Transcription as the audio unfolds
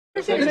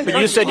But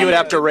you said you would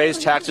have to raise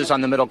taxes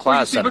on the middle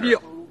class, Senator.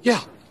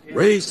 Yeah,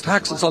 raise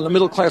taxes on the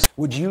middle class.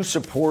 Would you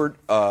support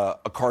a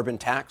carbon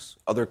tax?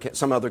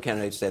 Some other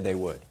candidates say they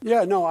would.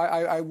 Yeah, no,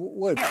 I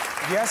would.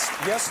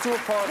 Yes to a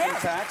carbon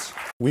tax.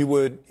 We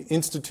would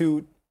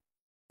institute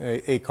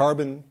a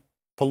carbon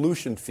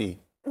pollution fee.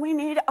 We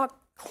need a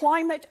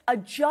climate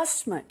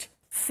adjustment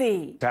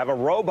fee. To have a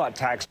robot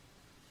tax.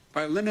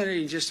 By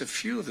eliminating just a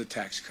few of the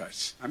tax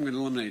cuts, I'm going to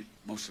eliminate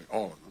mostly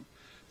all of them,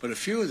 but a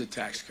few of the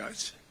tax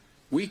cuts,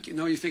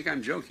 you think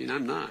I'm joking,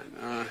 I'm not.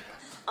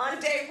 On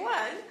day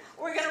one,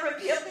 we're going to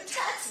repeal the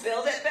tax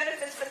bill that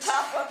benefits the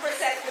top 1%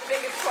 of the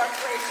biggest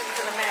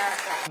corporations in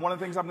America. One of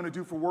the things I'm going to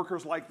do for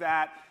workers like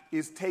that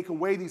is take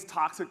away these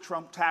toxic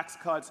Trump tax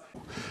cuts.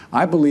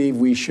 I believe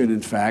we should,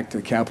 in fact,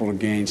 the capital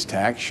gains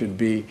tax should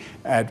be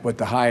at what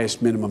the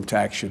highest minimum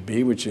tax should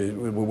be, which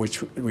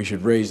we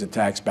should raise the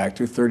tax back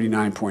to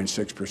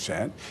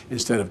 39.6%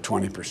 instead of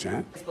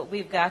 20%. But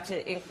we've got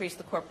to increase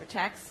the corporate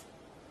tax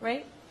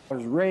rate.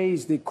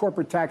 Raise the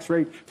corporate tax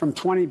rate from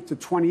 20 to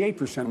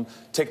 28%.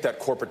 Take that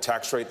corporate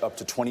tax rate up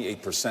to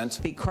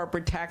 28%. The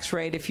corporate tax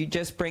rate, if you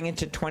just bring it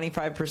to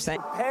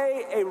 25%.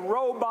 Pay a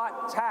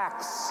robot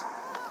tax.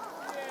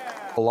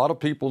 A lot of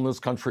people in this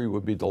country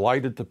would be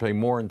delighted to pay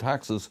more in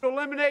taxes.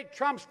 Eliminate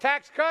Trump's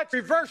tax cuts,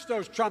 reverse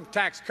those Trump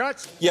tax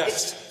cuts.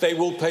 Yes, they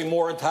will pay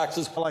more in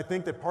taxes. Well, I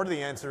think that part of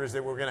the answer is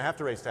that we're going to have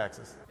to raise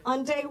taxes.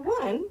 On day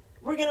one,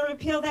 we're going to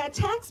repeal that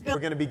tax bill.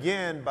 We're going to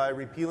begin by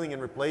repealing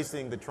and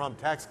replacing the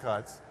Trump tax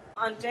cuts.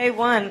 On day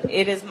one,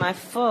 it is my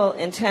full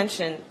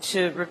intention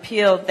to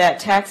repeal that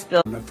tax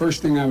bill. The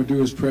first thing I would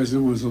do as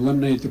president was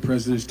eliminate the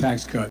president's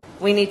tax cut.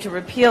 We need to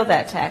repeal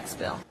that tax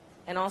bill.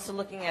 And also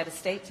looking at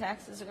estate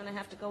taxes are going to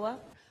have to go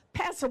up.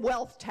 Pass a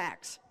wealth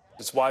tax.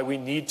 That's why we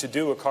need to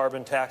do a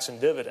carbon tax and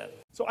dividend.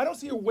 So I don't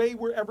see a way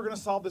we're ever going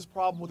to solve this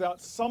problem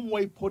without some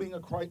way putting a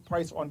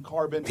price on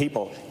carbon.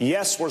 People,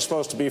 yes, we're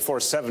supposed to be for a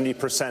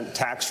 70%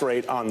 tax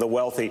rate on the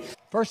wealthy.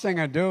 First thing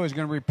I do is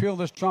going to repeal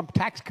this Trump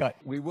tax cut.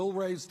 We will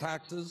raise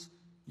taxes.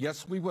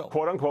 Yes, we will.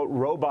 Quote unquote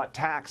robot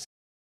tax.